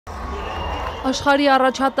Աշխարհի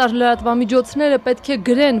առաջատար լրատվամիջոցները պետք է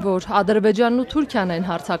գրեն, որ Ադրբեջանն ու Թուրքիան են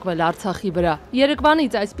հարձակվել Արցախի վրա։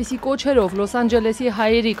 Երեկվանից այսպիսի կոչերով Լոս Անջելեսի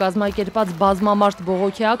հայերի կազմակերպած բազմամարդ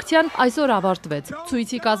բողոքի ակցիան այսօր ավարտվեց։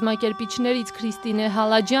 Ցույցի կազմակերպիչներից Քրիստինե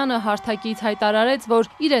Հալաջյանը հարթակից հայտարարեց,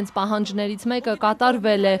 որ իրենց պահանջներից մեկը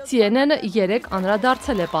կատարվել է։ CNN-ը երեկ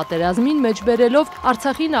անդրադարձել է պատերազմին, մեջբերելով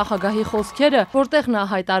Արցախի նախագահի խոսքերը, որտեղ նա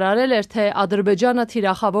հայտարարել էր, թե Ադրբեջանը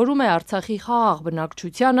թիրախավորում է Արցախի խաղաղ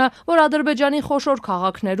բնակչությանը, որ Ադրբեջանի խոշոր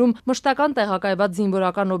քաղաքներում մշտական տեղակայված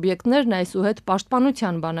զինվորական օբյեկտներն այսուհետ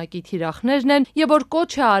պաշտպանության բանակի թիրախներն են եւ որ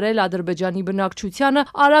կոչ է արել Ադրբեջանի բնակչությանը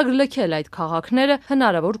արագ լքել այդ քաղաքները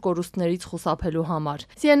հնարավոր կորուստներից խուսափելու համար։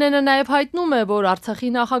 CNN-ը նաեւ հայտնում է, որ Արցախի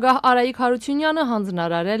նախագահ Արայիկ Հարությունյանը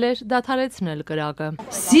հանձնարարել էր դադարեցնել կրակը։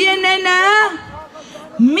 CNN-ը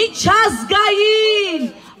միջազգային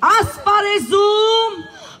ասպարեզում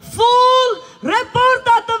full report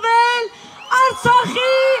տվել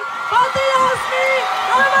Արցախի պատերազմի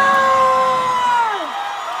համար։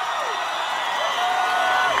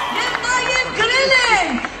 Եվ նաև գրել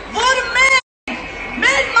են, որ մենք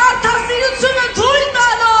մեր մարդասիրությունը թույլ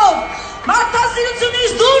տալով,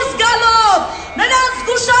 մարդասիրությունից դուրս գալով, նրանց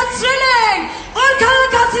զգուշացրել ենք, որ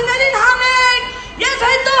քաղաքացիներին հանենք և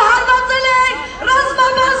հետո հարվածել ենք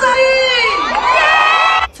ռազմաբազային։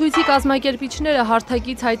 Ցույցի կազմակերպիչները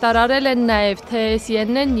հարթակից հայտարարել են նաև, թե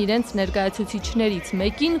CNN-ն իրենց ներկայացուցիչներից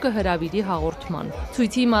մեկին կհրավիրի հաղորդման։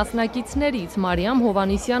 Ցույցի մասնակիցներից Մարիամ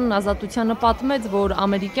Հովանիսյանն Ազատությանը պատմեց, որ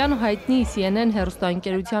ամերիկյան հայտնի CNN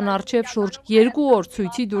հեռուստաընկերության առջև շուրջ 2 օր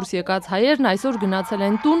ցույցի դուրս եկած հայերն այսօր գնացել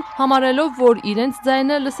են տուն, համարելով, որ իրենց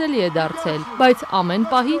ձայնը լսելի է դարձել, բայց ամեն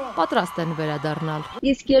պահի պատրաստ են վերադառնալ։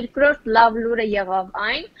 Իսկ երկրորդ լավ լուրը եղավ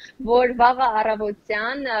այն, որ վաղը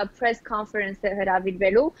առավոտյան press conference-ը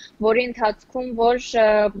հրավիրվելու, որի ընթացքում որ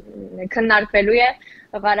քննարկվելու է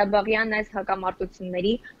Ղարաբաղյան այս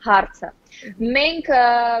հակամարտությունների հարցը։ Մենք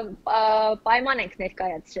պայման ենք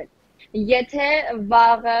ներկայացրել։ Եթե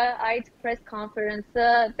վաղը այդ press conference-ը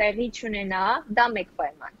տեղի չունենա, դա մեկ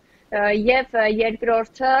պայման։ Եվ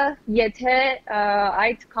երկրորդը, եթե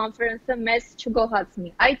այդ conference-ը մեզ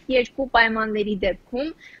չգոհացնի։ Այդ երկու պայմանների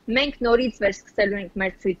դեպքում մենք նորից վերսկսելու ենք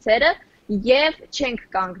մեր ցույցերը և չենք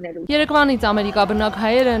կանգնելու։ Երեկվանից ամերիկաբնակ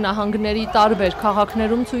հայերը նահանգների տարբեր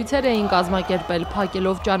քաղաքներում ցույցեր էին կազմակերպել,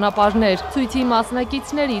 փակելով ճանապարհներ։ Ցույցի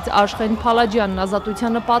մասնակիցներից Աշխեն Փալաջյանն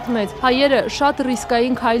Ազատությանը պատմեց, հայերը շատ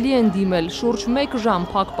ռիսկային քայլի են դիմել, շուրջ 1 ժամ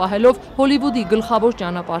փակ պահելով Հոլիվուդի գլխավոր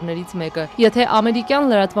ճանապարհներից մեկը։ Եթե ամերիկյան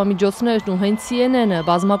լրատվամիջոցներն ու հենց CNN-ը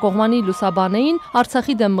բազմակողմանի լուսաբանեին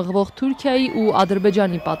Արցախի դեմ մղվող Թուրքիայի ու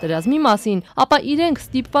Ադրբեջանի պատերազմի մասին, ապա իրենք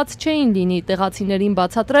ստիպված չէին լինի տեղացիներին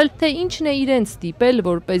բացատրել, թե ինչ է իրենց ստիպել,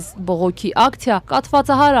 որպես բողոքի ակցիա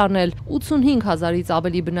կաթվածահար անել 85,000-ից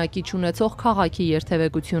ավելի բնակիչ ունեցող քաղաքի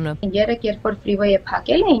երթևեկությունը։ Երեք երբ որ ֆրիվեյը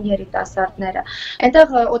փակել էին երիտասարդները,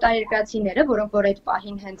 այնտեղ օտարերկրացիները, որոնք որ այդ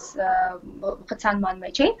պահին հենց խցանման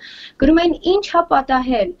մեջ էին, գրում էին ինչ է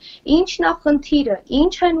պատահել, ինչն է խնդիրը,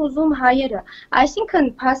 ինչ են ուզում հայերը,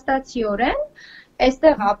 այսինքն փաստացիորեն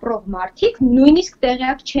այստեղ ապրող մարդիկ նույնիսկ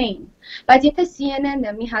տեղյակ չէին, բայց եթե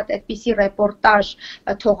CNN-ը մի հատ այդպիսի ռեպորտաժ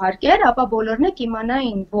թողարկեր, ապա բոլորն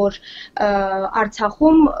կիմանային, որ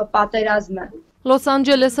Արցախում պատերազմ է։ Լոս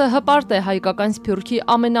Անջելեսը հպարտ է հայկական սփյուռքի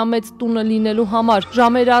ամենամեծ տունը լինելու համար։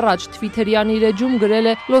 Ժամեր առաջ Թվիթերյան իր էջում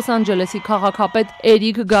գրել է Լոս Անջելեսի քաղաքապետ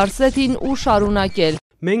Էրիկ Գարսետին ու շարունակել.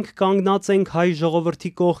 Մենք կանգնած ենք հայ ժողովրդի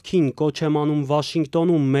կողքին, կոչ եմ անում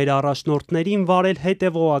Վաշինգտոնում մեր առաջնորդներին վարել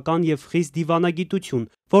հետևողական և խիստ դիվանագիտություն,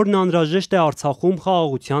 որն անհրաժեշտ է Արցախում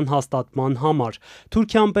խաղաղության հաստատման համար։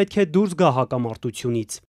 Թուրքիան պետք է դուրս գա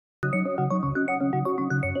հակամարտությունից։